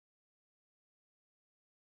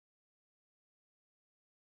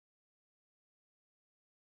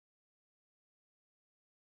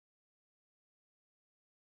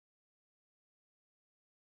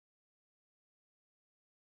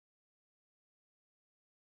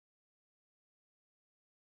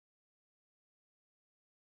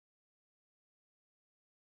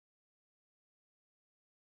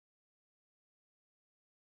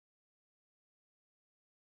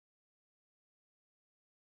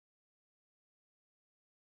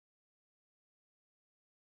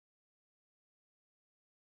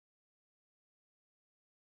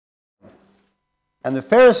And the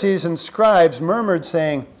Pharisees and scribes murmured,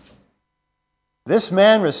 saying, This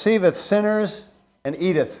man receiveth sinners and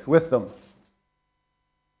eateth with them.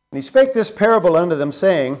 And he spake this parable unto them,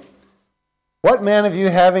 saying, What man of you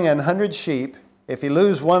having 100 sheep, if he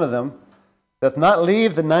lose one of them, doth not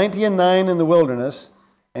leave the 99 in the wilderness,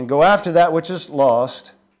 and go after that which is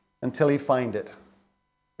lost, until he find it?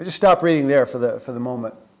 We just stop reading there for the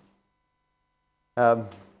moment. The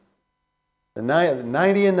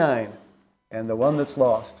 90 and 9, and the one that's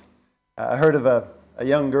lost. I heard of a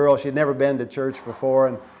young girl. She'd never been to church before,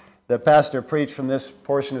 and the pastor preached from this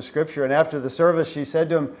portion of Scripture. And after the service, she said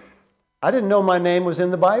to him, I didn't know my name was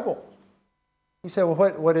in the Bible. He said,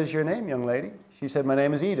 Well, what is your name, young lady? She said, My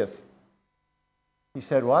name is Edith. He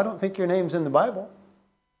said, Well, I don't think your name's in the Bible.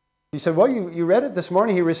 He said, Well, you read it this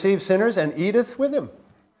morning. He received sinners and eateth with him.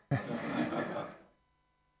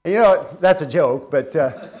 You know, that's a joke, but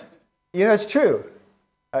you know, it's true.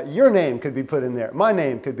 Your name could be put in there. My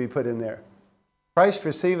name could be put in there. Christ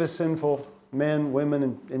receiveth sinful men,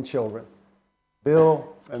 women, and children.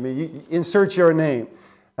 Bill, I mean, you insert your name.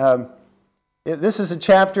 This is a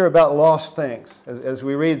chapter about lost things. As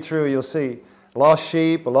we read through, you'll see lost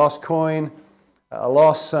sheep, a lost coin, a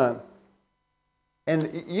lost son.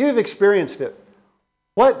 And you've experienced it.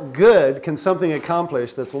 What good can something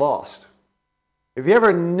accomplish that's lost? If you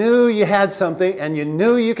ever knew you had something and you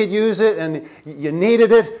knew you could use it and you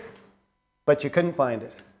needed it, but you couldn't find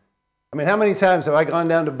it. I mean, how many times have I gone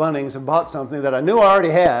down to Bunnings and bought something that I knew I already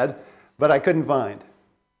had, but I couldn't find?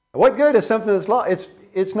 What good is something that's lost?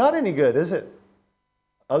 It's not any good, is it?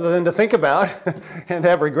 Other than to think about and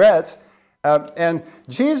have regrets. And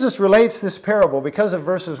Jesus relates this parable because of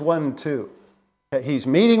verses 1 and 2. He's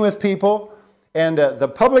meeting with people, and the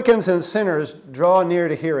publicans and sinners draw near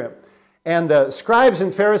to hear him. And the scribes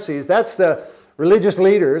and Pharisees, that's the religious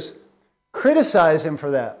leaders, criticize him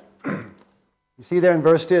for that. You see there in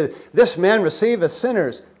verse 2, This man receiveth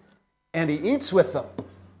sinners, and he eats with them.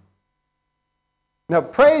 Now,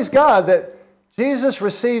 praise God that Jesus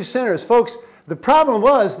received sinners. Folks, the problem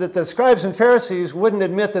was that the scribes and Pharisees wouldn't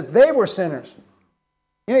admit that they were sinners.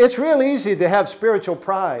 You know, it's real easy to have spiritual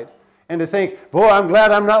pride and to think, boy, I'm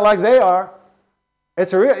glad I'm not like they are.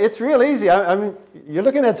 It's real easy. I mean, you're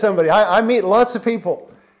looking at somebody. I meet lots of people.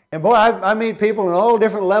 And boy, I meet people in all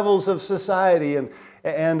different levels of society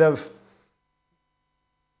and of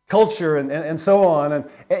culture and so on. And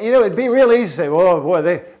you know, it'd be real easy to say, well,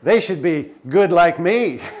 boy, they should be good like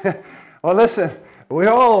me. Well, listen, we're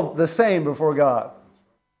all the same before God.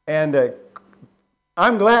 And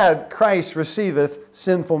I'm glad Christ receiveth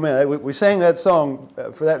sinful men. We sang that song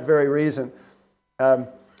for that very reason.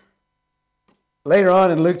 Later on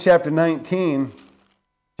in Luke chapter 19,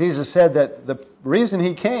 Jesus said that the reason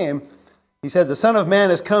he came, he said, the Son of Man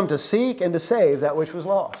has come to seek and to save that which was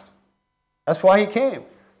lost. That's why he came.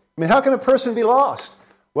 I mean, how can a person be lost?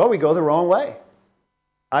 Well, we go the wrong way.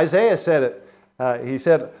 Isaiah said it. He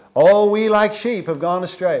said, all we like sheep have gone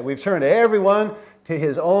astray. We've turned everyone to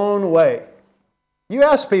his own way. You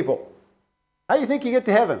ask people, how do you think you get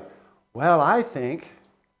to heaven? Well, I think,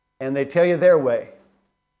 and they tell you their way,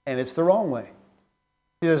 and it's the wrong way.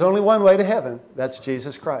 See, there's only one way to heaven. That's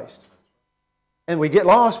Jesus Christ. And we get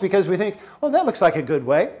lost because we think, oh, that looks like a good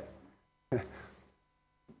way.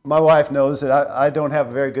 My wife knows that I don't have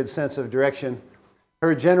a very good sense of direction.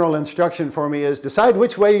 Her general instruction for me is, decide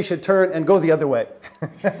which way you should turn and go the other way.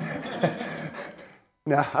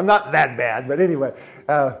 Now, I'm not that bad, but anyway.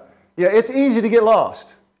 It's easy to get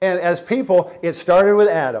lost. And as people, it started with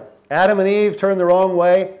Adam. Adam and Eve turned the wrong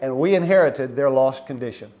way, and we inherited their lost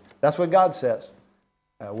condition. That's what God says.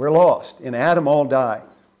 We're lost. In Adam, all die.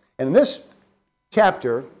 And in this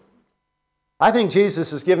chapter, I think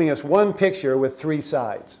Jesus is giving us one picture with three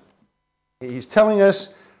sides. He's telling us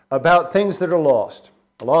about things that are lost.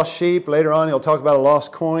 A lost sheep. Later on, he'll talk about a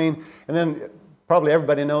lost coin. And then probably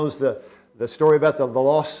everybody knows the story about the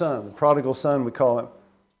lost son, the prodigal son, we call him.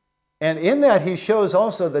 And in that, he shows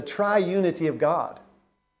also the triunity of God.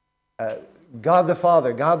 God the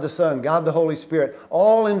Father, God the Son, God the Holy Spirit,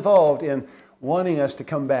 all involved in wanting us to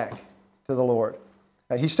come back to the Lord.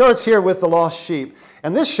 He starts here with the lost sheep.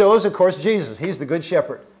 And this shows, of course, Jesus. He's the good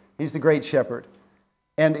shepherd. He's the great shepherd.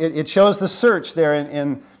 And it shows the search there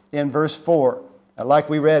in verse 4. Like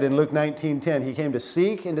we read in Luke 19:10, he came to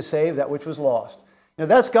seek and to save that which was lost. Now,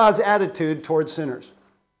 that's God's attitude towards sinners.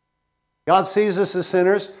 God sees us as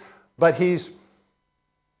sinners, but He's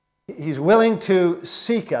willing to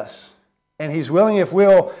seek us. And He's willing, if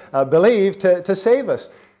we'll believe, to save us.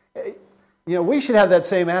 We should have that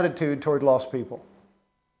same attitude toward lost people,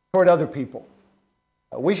 toward other people.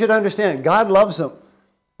 We should understand God loves them.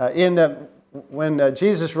 In when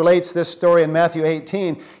Jesus relates this story in Matthew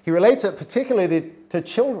 18, he relates it particularly to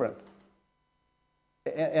children.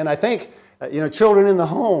 And I think, children in the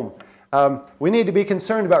home, we need to be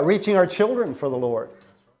concerned about reaching our children for the Lord.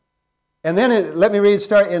 And then let me read,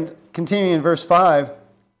 continuing in verse 5.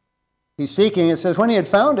 He's seeking, it says, when he had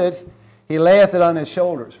found it, he layeth it on his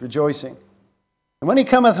shoulders, rejoicing. And when he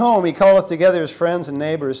cometh home, he calleth together his friends and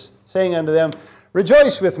neighbors, saying unto them,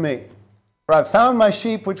 rejoice with me, for I have found my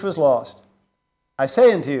sheep which was lost. I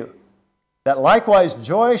say unto you, that likewise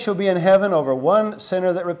joy shall be in heaven over one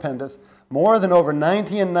sinner that repenteth, more than over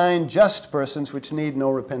 99 just persons which need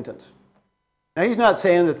no repentance. Now, he's not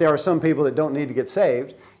saying that there are some people that don't need to get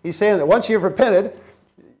saved. He's saying that once you've repented,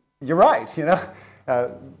 you're right,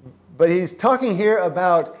 But he's talking here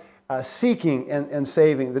about seeking and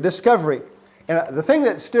saving, the discovery. And the thing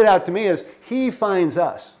that stood out to me is he finds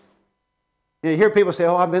us. You hear people say,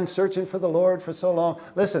 I've been searching for the Lord for so long.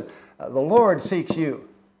 Listen, the Lord seeks you,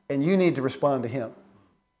 and you need to respond to him.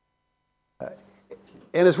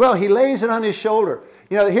 And as well, he lays it on his shoulder.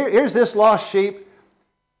 Here's this lost sheep.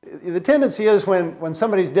 The tendency is when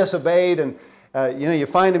somebody's disobeyed and you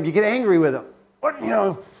find them, you get angry with them. What,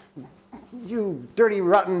 you dirty,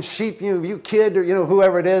 rotten sheep, you kid, or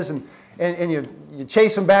whoever it is, and you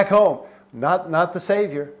chase them back home. Not the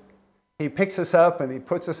Savior. He picks us up and he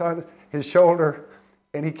puts us on his shoulder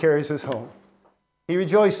and he carries us home. He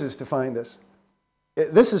rejoices to find us.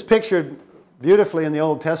 This is pictured beautifully in the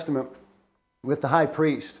Old Testament with the high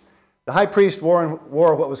priest. The high priest wore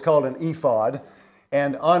what was called an ephod,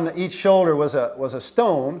 and on each shoulder was a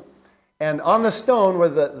stone, and on the stone were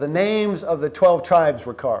the names of the 12 tribes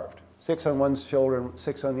were carved. 6 on one shoulder and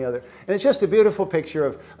 6 on the other. And it's just a beautiful picture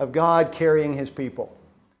of God carrying his people.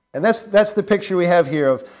 And that's the picture we have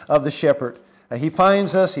here of the shepherd. He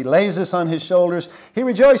finds us, he lays us on his shoulders, he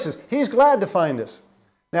rejoices, he's glad to find us.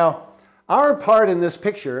 Now, our part in this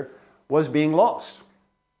picture was being lost,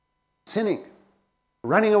 sinning,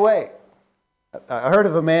 running away. I heard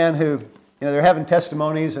of a man who, they're having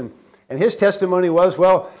testimonies, and his testimony was,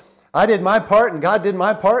 well, I did my part and God did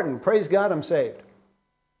my part, and praise God, I'm saved.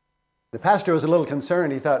 The pastor was a little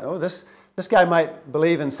concerned. He thought, this guy might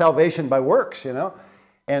believe in salvation by works,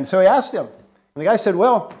 And so he asked him. And the guy said,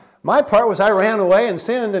 well, my part was I ran away and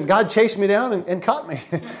sinned, and God chased me down and caught me.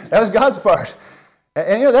 That was God's part.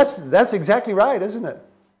 And that's exactly right, isn't it?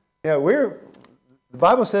 The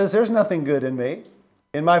Bible says there's nothing good in me.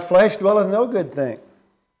 In my flesh dwelleth no good thing.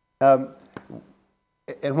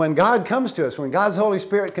 And when God comes to us, when God's Holy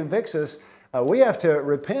Spirit convicts us, we have to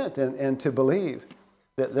repent and to believe.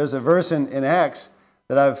 There's a verse in Acts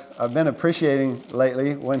that I've been appreciating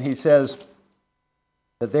lately when he says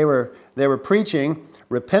that they were preaching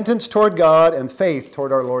repentance toward God and faith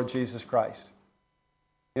toward our Lord Jesus Christ.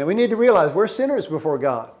 We need to realize we're sinners before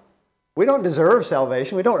God. We don't deserve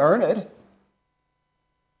salvation. We don't earn it.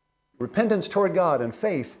 Repentance toward God and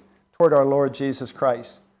faith toward our Lord Jesus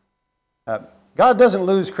Christ. God doesn't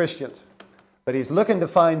lose Christians, but he's looking to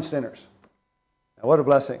find sinners. Now, what a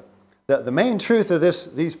blessing. The main truth of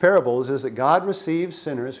these parables is that God receives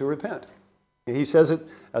sinners who repent. He says it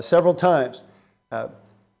several times.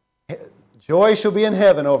 Joy shall be in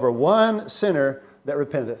heaven over one sinner that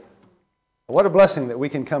repenteth. What a blessing that we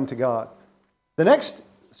can come to God. The next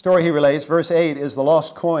story he relates, verse 8, is the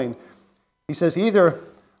lost coin. He says, either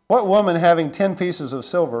what woman having 10 pieces of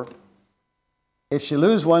silver, if she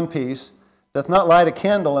lose one piece, doth not light a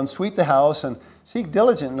candle and sweep the house and seek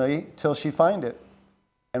diligently till she find it?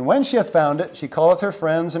 And when she hath found it, she calleth her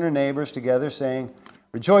friends and her neighbors together, saying,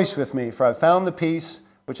 rejoice with me, for I have found the piece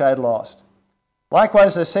which I had lost.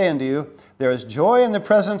 Likewise I say unto you, there is joy in the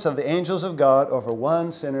presence of the angels of God over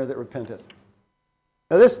one sinner that repenteth.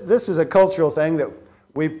 Now this is a cultural thing that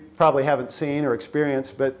we probably haven't seen or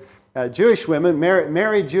experienced, but Jewish women,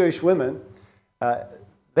 married Jewish women,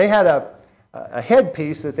 they had a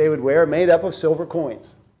headpiece that they would wear made up of silver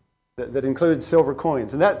coins, that included silver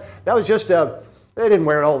coins. And that was just they didn't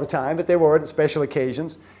wear it all the time, but they wore it at special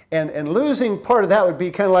occasions. And losing part of that would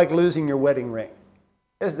be kind of like losing your wedding ring.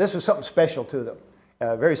 This was something special to them,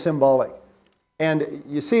 very symbolic. And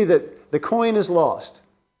you see that the coin is lost.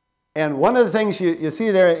 And one of the things you see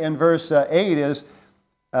there in verse 8 is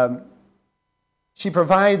she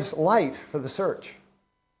provides light for the search.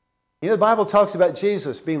 The Bible talks about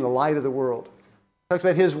Jesus being the light of the world. It talks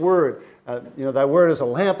about his word. Thy word is a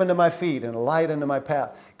lamp unto my feet and a light unto my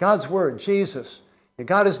path. God's word, Jesus.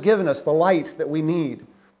 God has given us the light that we need.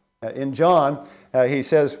 In John, he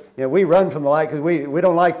says, we run from the light because we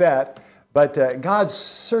don't like that. But God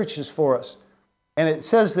searches for us. And it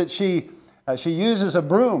says that she uses a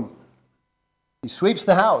broom. She sweeps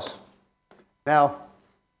the house. Now,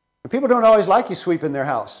 And people don't always like you sweeping their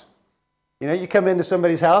house. You know, you come into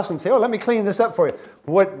somebody's house and say, oh, let me clean this up for you.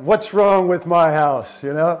 What's wrong with my house,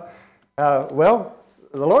 you know? Well,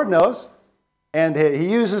 the Lord knows, and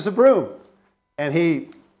He uses a broom, and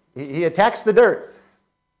He attacks the dirt.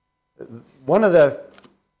 One of the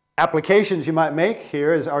applications you might make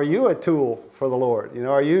here is, are you a tool for the Lord? You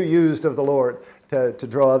know, are you used of the Lord to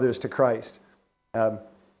draw others to Christ?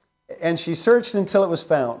 And she searched until it was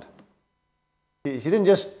found. She didn't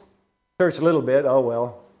just search a little bit, oh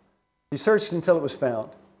well. She searched until it was found.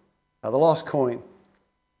 The lost coin.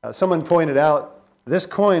 Someone pointed out, this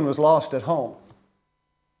coin was lost at home.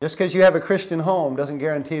 Just because you have a Christian home doesn't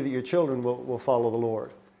guarantee that your children will follow the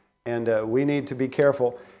Lord. And we need to be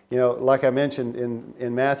careful. You know, like I mentioned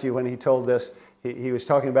in Matthew when he told this, he was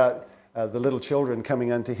talking about the little children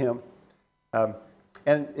coming unto him.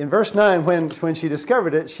 And in verse 9, when she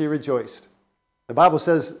discovered it, she rejoiced. The Bible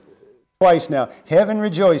says twice now, heaven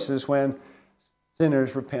rejoices when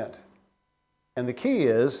sinners repent. And the key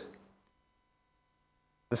is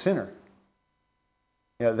the sinner.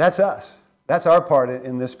 You know, that's us. That's our part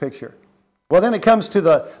in this picture. Well, then it comes to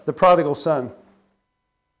the prodigal son.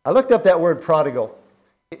 I looked up that word prodigal.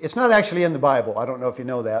 It's not actually in the Bible. I don't know if you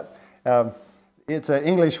know that. It's an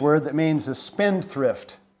English word that means a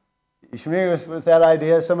spendthrift. You familiar with that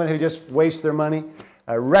idea? Someone who just wastes their money?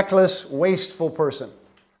 A reckless, wasteful person.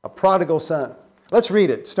 A prodigal son. Let's read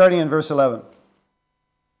it, starting in verse 11.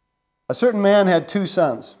 A certain man had 2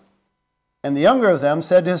 sons, and the younger of them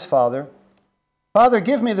said to his father, Father,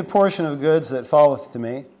 give me the portion of goods that falleth to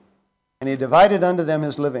me. And he divided unto them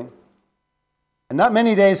his living. And not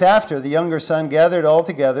many days after, the younger son gathered all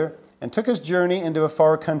together, and took his journey into a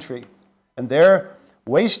far country, and there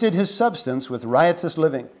wasted his substance with riotous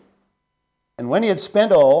living. And when he had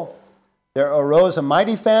spent all, there arose a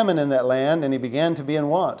mighty famine in that land, and he began to be in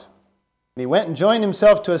want. And he went and joined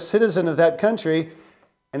himself to a citizen of that country,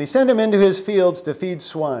 and he sent him into his fields to feed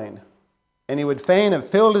swine. And he would fain have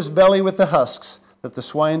filled his belly with the husks that the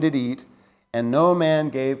swine did eat, and no man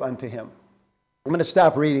gave unto him. I'm going to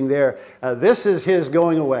stop reading there. This is his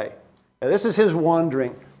going away. This is his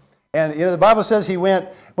wandering. And you know, the Bible says he went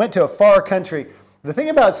to a far country. The thing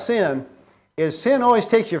about sin is sin always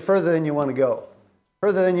takes you further than you want to go,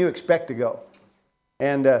 further than you expect to go.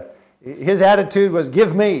 And his attitude was,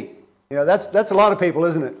 give me. You know, that's a lot of people,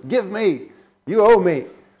 isn't it? Give me. You owe me.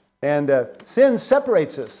 And sin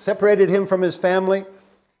separates us, separated him from his family.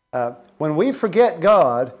 When we forget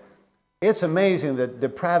God, it's amazing the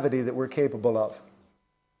depravity that we're capable of.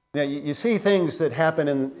 Now, you see things that happen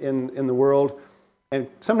in the world, and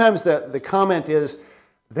sometimes the comment is,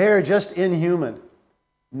 they're just inhuman.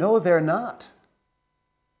 No, they're not.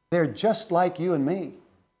 They're just like you and me,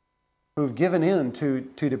 who've given in to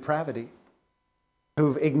depravity,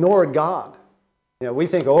 who've ignored God. You know, we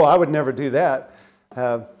think, oh, I would never do that.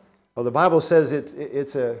 Well, the Bible says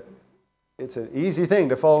it's an easy thing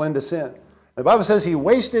to fall into sin. The Bible says he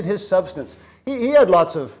wasted his substance. He had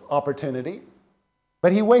lots of opportunity,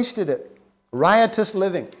 but he wasted it. Riotous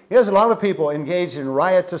living. There's a lot of people engaged in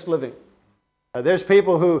riotous living. There's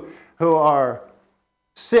people who are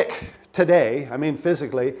sick today, I mean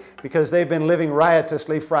physically, because they've been living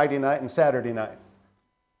riotously Friday night and Saturday night.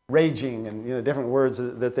 Raging and different words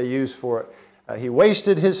that they use for it. He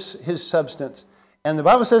wasted his substance. And the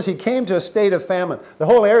Bible says he came to a state of famine. The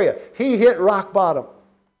whole area, he hit rock bottom.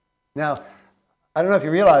 Now, I don't know if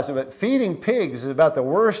you realize it, but feeding pigs is about the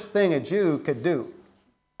worst thing a Jew could do.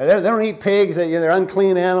 They don't eat pigs, they're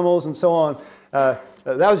unclean animals and so on. That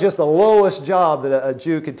was just the lowest job that a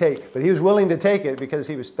Jew could take. But he was willing to take it because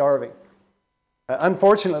he was starving.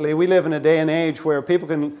 Unfortunately, we live in a day and age where people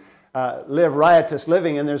can live riotous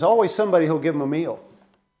living, and there's always somebody who'll give them a meal.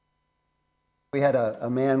 We had a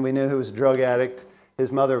man we knew who was a drug addict.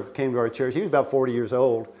 His mother came to our church. He was about 40 years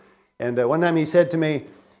old. And one time he said to me,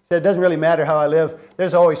 it doesn't really matter how I live.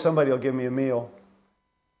 There's always somebody who'll give me a meal.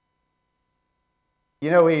 You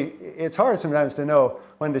know, it's hard sometimes to know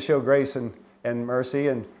when to show grace and mercy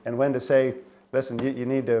and when to say, listen, you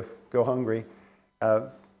need to go hungry.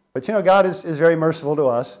 But you know, God is very merciful to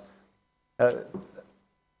us.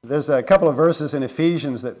 There's a couple of verses in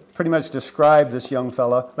Ephesians that pretty much describe this young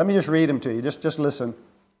fella. Let me just read them to you. Just listen.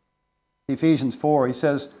 Ephesians 4, he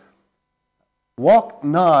says, walk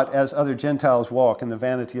not as other Gentiles walk in the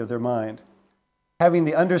vanity of their mind, having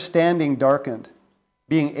the understanding darkened,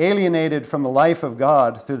 being alienated from the life of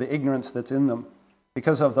God through the ignorance that's in them,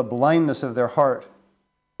 because of the blindness of their heart,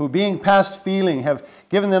 who being past feeling have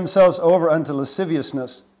given themselves over unto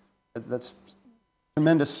lasciviousness, that's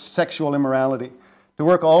tremendous sexual immorality, to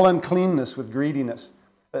work all uncleanness with greediness.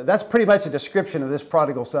 That's pretty much a description of this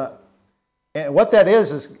prodigal son. And what that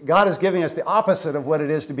is God is giving us the opposite of what it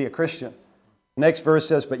is to be a Christian. The next verse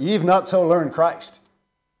says, but ye have not so learned Christ.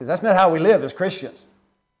 That's not how we live as Christians.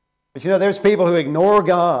 But you know, there's people who ignore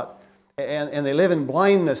God, and they live in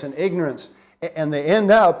blindness and ignorance, and they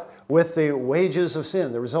end up with the wages of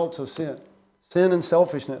sin, the results of sin and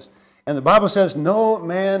selfishness. And the Bible says no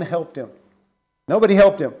man helped him. Nobody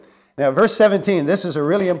helped him. Now, verse 17, this is a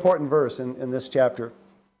really important verse in this chapter.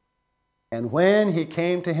 And when he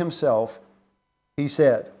came to himself, he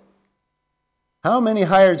said, how many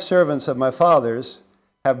hired servants of my father's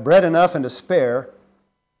have bread enough and to spare,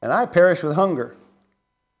 and I perish with hunger?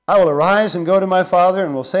 I will arise and go to my father,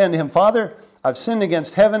 and will say unto him, Father, I've sinned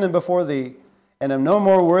against heaven and before thee, and am no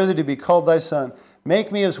more worthy to be called thy son.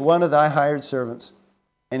 Make me as one of thy hired servants.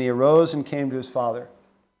 And he arose and came to his father.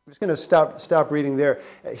 I'm just going to stop reading there.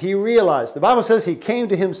 He realized, the Bible says he came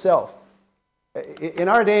to himself. In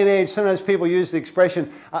our day and age, sometimes people use the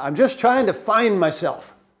expression, I'm just trying to find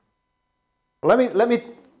myself. Let me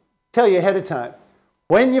tell you ahead of time.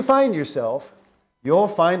 When you find yourself, you'll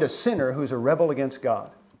find a sinner who's a rebel against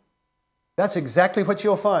God. That's exactly what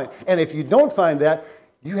you'll find. And if you don't find that,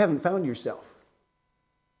 you haven't found yourself.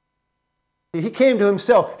 He came to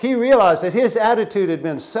himself. He realized that his attitude had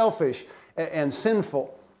been selfish and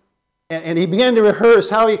sinful. And he began to rehearse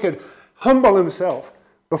how he could humble himself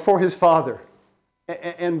before his Father.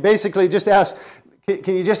 And basically just ask,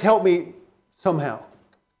 can you just help me somehow?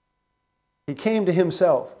 He came to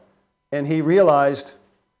himself and he realized,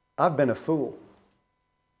 I've been a fool.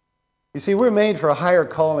 You see, we're made for a higher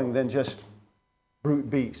calling than just brute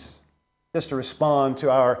beasts, just to respond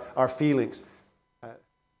to our feelings.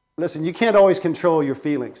 Listen, you can't always control your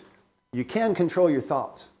feelings. You can control your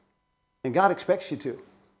thoughts. And God expects you to.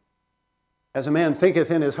 As a man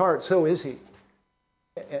thinketh in his heart, so is he.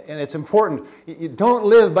 And it's important. You don't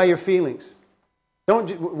live by your feelings.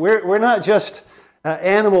 We're not just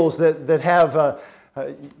animals that have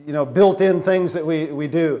built-in things that we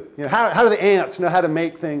do. You know, how do the ants know how to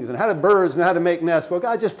make things, and how do birds know how to make nests? Well,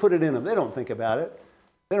 God just put it in them. They don't think about it.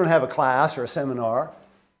 They don't have a class or a seminar.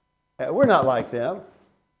 We're not like them.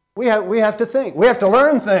 We have to think. We have to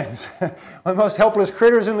learn things. One of the most helpless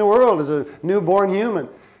critters in the world is a newborn human.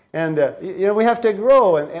 And we have to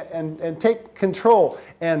grow and take control.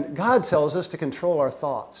 And God tells us to control our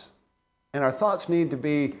thoughts. And our thoughts need to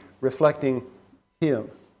be reflecting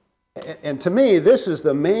Him. And to me, this is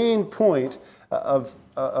the main point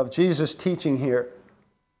of Jesus' teaching here.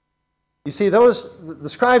 You see, the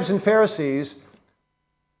scribes and Pharisees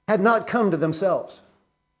had not come to themselves.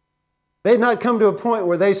 They had not come to a point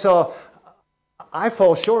where they saw, I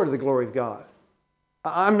fall short of the glory of God.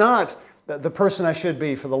 I'm not the person I should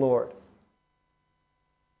be for the Lord.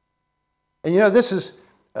 And this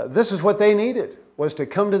is what they needed, was to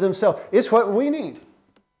come to themselves. It's what we need.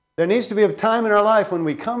 There needs to be a time in our life when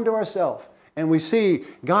we come to ourselves and we see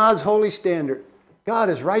God's holy standard.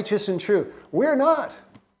 God is righteous and true. We're not.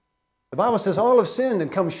 The Bible says all have sinned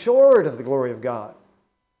and come short of the glory of God.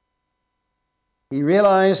 He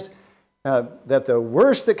realized that the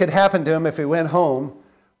worst that could happen to him if he went home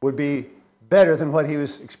would be better than what he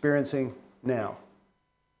was experiencing now.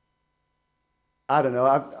 I don't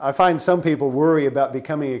know. I find some people worry about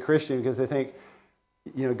becoming a Christian because they think,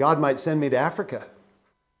 God might send me to Africa.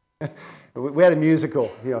 We had a musical,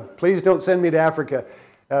 please don't send me to Africa.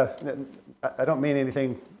 I don't mean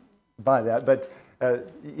anything by that, but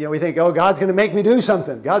we think, oh, God's going to make me do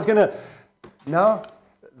something. No.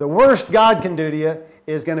 The worst God can do to you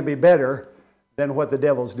is going to be better than what the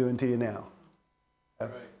devil's doing to you now.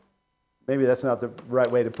 Maybe that's not the right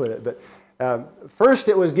way to put it, but first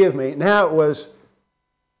it was give me, now it was,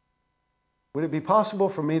 would it be possible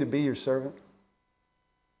for me to be your servant?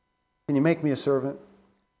 Can you make me a servant?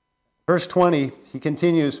 Verse 20, he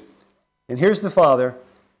continues, and here's the father.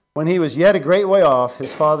 When he was yet a great way off,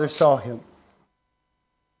 his father saw him.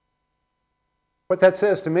 What that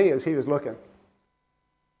says to me is he was looking.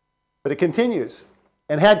 But it continues,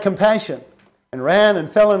 and had compassion, and ran and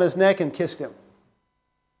fell on his neck and kissed him.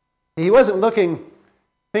 He wasn't looking,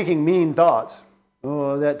 thinking mean thoughts.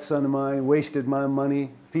 Oh, that son of mine wasted my money.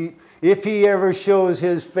 If he ever shows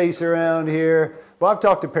his face around here. Well, I've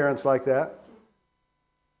talked to parents like that.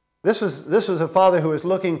 This was a father who was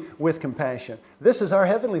looking with compassion. This is our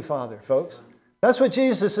Heavenly Father, folks. That's what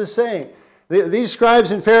Jesus is saying. These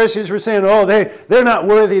scribes and Pharisees were saying, oh, they're not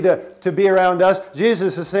worthy to be around us.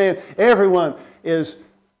 Jesus is saying everyone has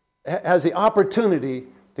the opportunity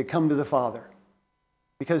to come to the Father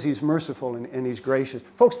because He's merciful and He's gracious.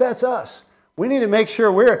 Folks, that's us. We need to make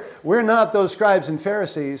sure we're not those scribes and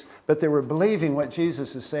Pharisees, but that we're believing what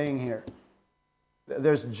Jesus is saying here.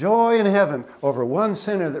 There's joy in heaven over one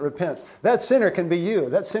sinner that repents. That sinner can be you.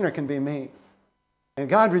 That sinner can be me. And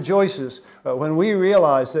God rejoices when we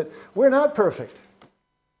realize that we're not perfect.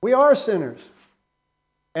 We are sinners.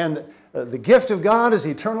 And the gift of God is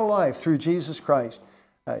eternal life through Jesus Christ.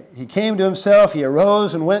 He came to himself, he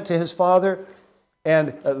arose and went to his Father,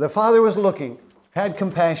 and the Father was looking, had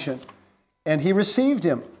compassion, and he received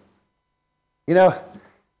him. You know,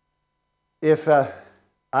 if, I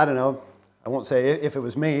don't know, I won't say if it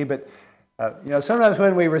was me, but you know, sometimes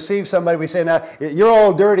when we receive somebody, we say, now, you're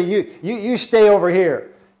all dirty, you stay over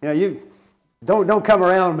here. You know, you don't come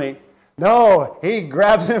around me. No, he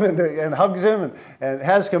grabs him and hugs him and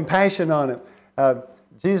has compassion on him.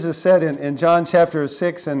 Jesus said in John chapter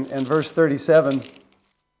 6 and verse 37,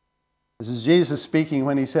 this is Jesus speaking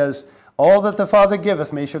when he says, all that the Father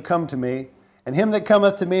giveth me shall come to me, and him that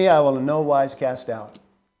cometh to me I will in no wise cast out.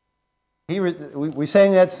 We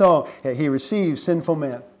sang that song, he receives sinful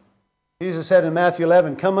men. Jesus said in Matthew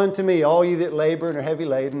 11, come unto me, all ye that labor and are heavy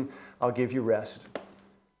laden, I'll give you rest.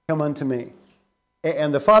 Come unto me.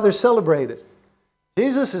 And the Father celebrated.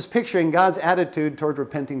 Jesus is picturing God's attitude toward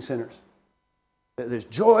repenting sinners. There's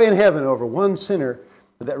joy in heaven over one sinner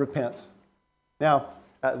that repents. Now,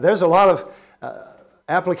 there's a lot of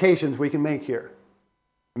applications we can make here.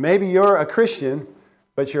 Maybe you're a Christian,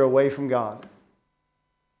 but you're away from God.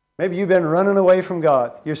 Maybe you've been running away from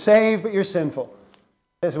God. You're saved, but you're sinful.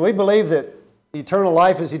 Listen, we believe that eternal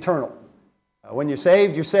life is eternal. When you're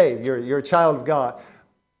saved, you're saved. You're a child of God.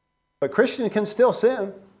 But Christians can still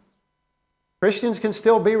sin. Christians can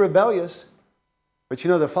still be rebellious. But you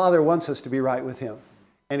know, the Father wants us to be right with Him.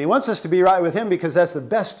 And He wants us to be right with Him because that's the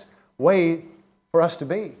best way for us to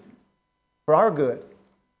be, for our good.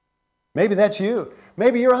 Maybe that's you.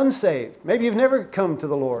 Maybe you're unsaved. Maybe you've never come to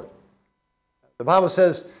the Lord. The Bible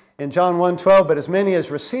says in John 1:12, but as many as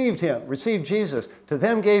received Him, received Jesus, to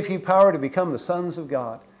them gave He power to become the sons of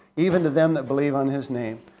God, even to them that believe on His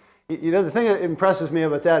name. You know, the thing that impresses me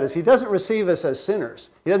about that is He doesn't receive us as sinners.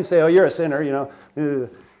 He doesn't say, oh, you're a sinner, you know.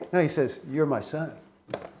 No, He says, you're my son.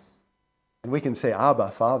 And we can say, Abba,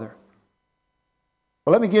 Father.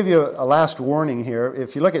 Well, let me give you a last warning here.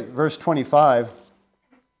 If you look at verse 25,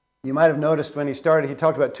 you might have noticed when he started, he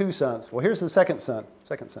talked about two sons. Well, here's the second son.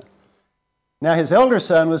 Now his elder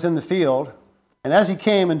son was in the field, and as he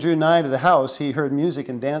came and drew nigh to the house, he heard music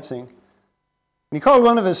and dancing. And he called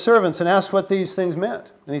one of his servants and asked what these things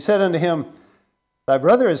meant. And he said unto him, thy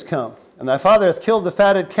brother is come, and thy father hath killed the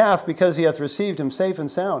fatted calf, because he hath received him safe and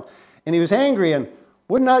sound. And he was angry and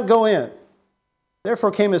would not go in.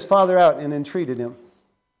 Therefore came his father out and entreated him.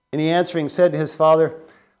 And he answering said to his father,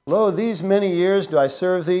 lo, these many years do I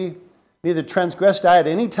serve thee, neither transgressed I at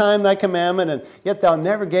any time thy commandment, and yet thou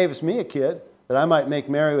never gavest me a kid, that I might make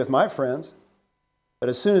merry with my friends. But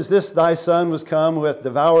as soon as this thy son was come, who hath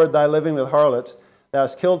devoured thy living with harlots, thou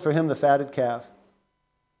hast killed for him the fatted calf.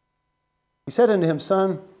 He said unto him,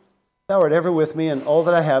 son, thou art ever with me, and all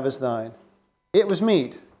that I have is thine. It was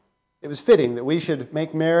meet, it was fitting that we should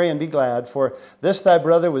make merry and be glad, for this thy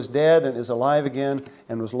brother was dead and is alive again,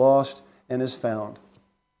 and was lost and is found.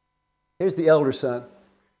 Here's the elder son.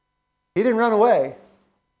 He didn't run away,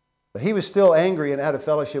 but he was still angry and out of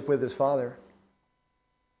fellowship with his father.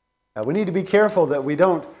 Now, we need to be careful that we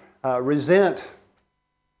don't resent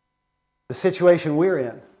the situation we're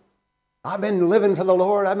in. I've been living for the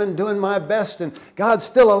Lord, I've been doing my best, and God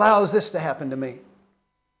still allows this to happen to me.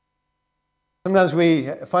 Sometimes we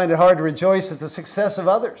find it hard to rejoice at the success of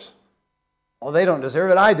others. Oh, they don't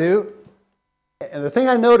deserve it, I do. And the thing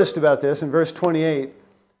I noticed about this in verse 28,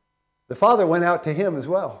 the father went out to him as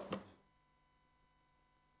well.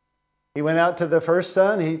 He went out to the first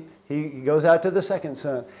son, he goes out to the second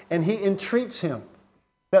son, and he entreats him.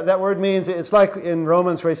 That word means, it's like in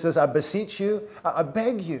Romans where he says, I beseech you, I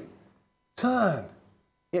beg you, son.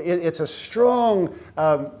 It's a strong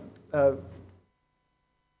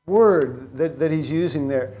word that he's using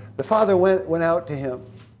there. The father went out to him.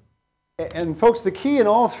 And folks, the key in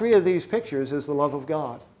all three of these pictures is the love of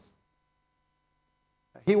God.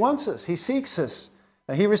 He wants us. He seeks us.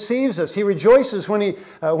 He receives us. He rejoices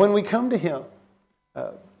when we come to Him.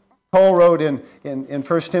 Paul wrote in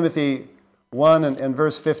 1 Timothy 1 and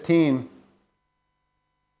verse 15,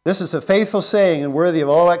 this is a faithful saying and worthy of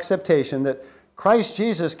all acceptation, that Christ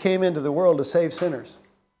Jesus came into the world to save sinners.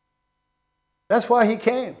 That's why He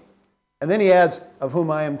came. And then he adds, of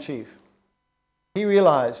whom I am chief. He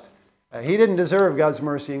realized he didn't deserve God's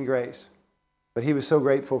mercy and grace, but He was so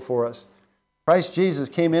grateful for us. Christ Jesus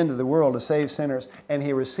came into the world to save sinners, and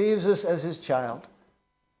He receives us as His child.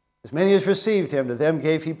 As many as received Him, to them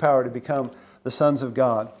gave He power to become the sons of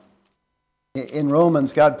God. In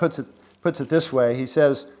Romans, God puts it puts it this way. He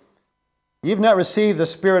says, "You've not received the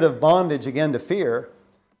spirit of bondage again to fear,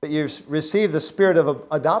 but you've received the spirit of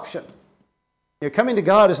adoption." Coming to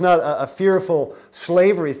God is not a fearful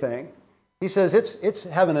slavery thing. He says it's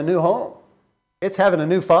having a new home. It's having a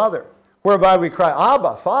new Father, whereby we cry,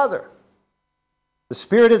 "Abba, Father." The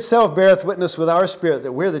Spirit itself beareth witness with our spirit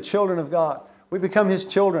that we're the children of God. We become His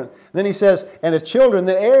children. And then He says, "And if children,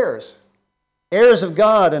 then heirs. Heirs of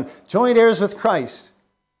God and joint heirs with Christ."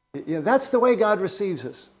 That's the way God receives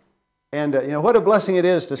us. And what a blessing it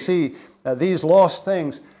is to see these lost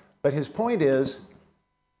things. But His point is,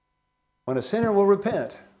 when a sinner will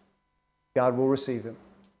repent, God will receive him.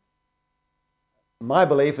 My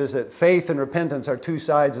belief is that faith and repentance are two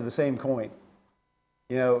sides of the same coin.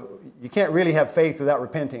 You can't really have faith without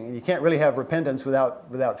repenting, and you can't really have repentance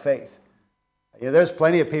without faith. There's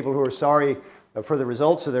plenty of people who are sorry for the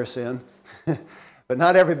results of their sin, but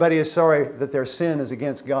not everybody is sorry that their sin is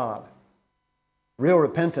against God. Real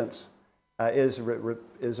repentance is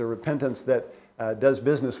a repentance that does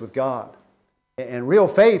business with God. And real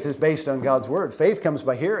faith is based on God's Word. Faith comes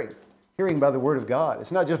by hearing by the Word of God.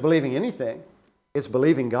 It's not just believing anything, it's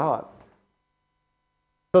believing God.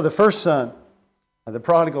 So the first son, the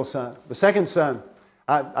prodigal son. The second son,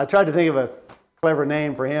 I tried to think of a clever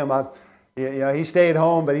name for him. He stayed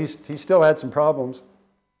home, but he still had some problems.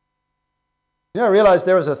 I realized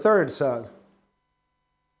there was a third son.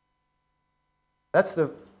 That's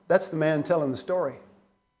the man telling the story.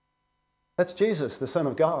 That's Jesus, the Son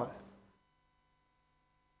of God.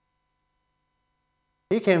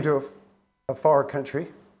 He came to a far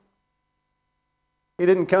country. He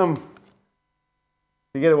didn't come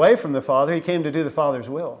to get away from the Father. He came to do the Father's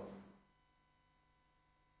will.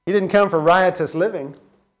 He didn't come for riotous living.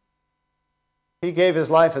 He gave His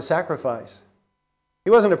life a sacrifice.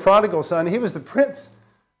 He wasn't a prodigal son. He was the prince.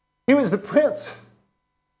 He was the prince.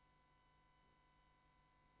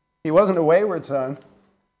 He wasn't a wayward son.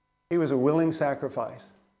 He was a willing sacrifice.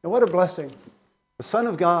 And what a blessing. The Son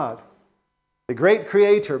of God, the great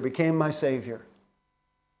Creator, became my Savior.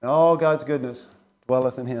 And all God's goodness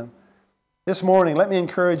dwelleth in Him. This morning, let me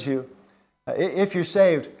encourage you, if you're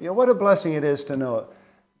saved, what a blessing it is to know it.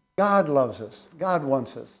 God loves us. God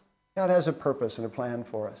wants us. God has a purpose and a plan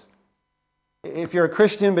for us. If you're a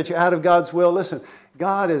Christian but you're out of God's will, listen,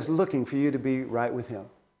 God is looking for you to be right with Him.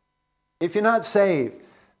 If you're not saved,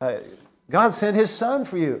 God sent His Son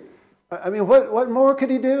for you. I mean, what more could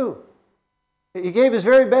He do? He gave His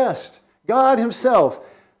very best. God Himself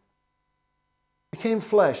became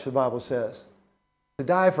flesh, the Bible says, to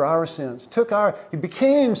die for our sins. He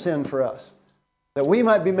became sin for us, that we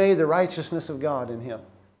might be made the righteousness of God in Him.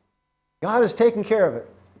 God has taken care of it.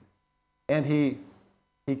 And He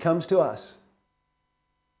comes to us.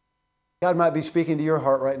 God might be speaking to your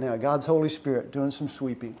heart right now. God's Holy Spirit doing some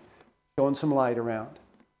sweeping, showing some light around.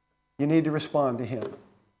 You need to respond to Him.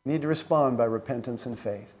 You need to respond by repentance and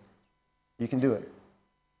faith. You can do it.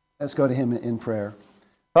 Let's go to Him in prayer.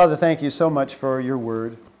 Father, thank You so much for Your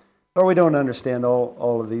Word. Lord, we don't understand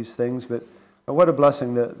all of these things, but what a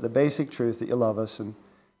blessing, the basic truth that You love us and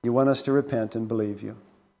You want us to repent and believe You.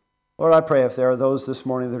 Lord, I pray if there are those this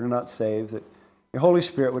morning that are not saved, that Your Holy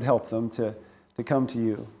Spirit would help them to come to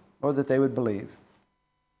You, or that they would believe.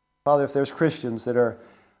 Father, if there's Christians that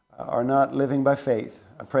are not living by faith,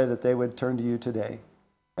 I pray that they would turn to You today.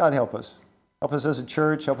 God, help us. Help us as a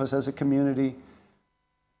church, help us as a community,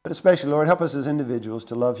 but especially, Lord, help us as individuals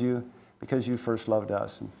to love You because You first loved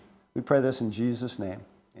us. And we pray this in Jesus' name.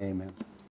 Amen.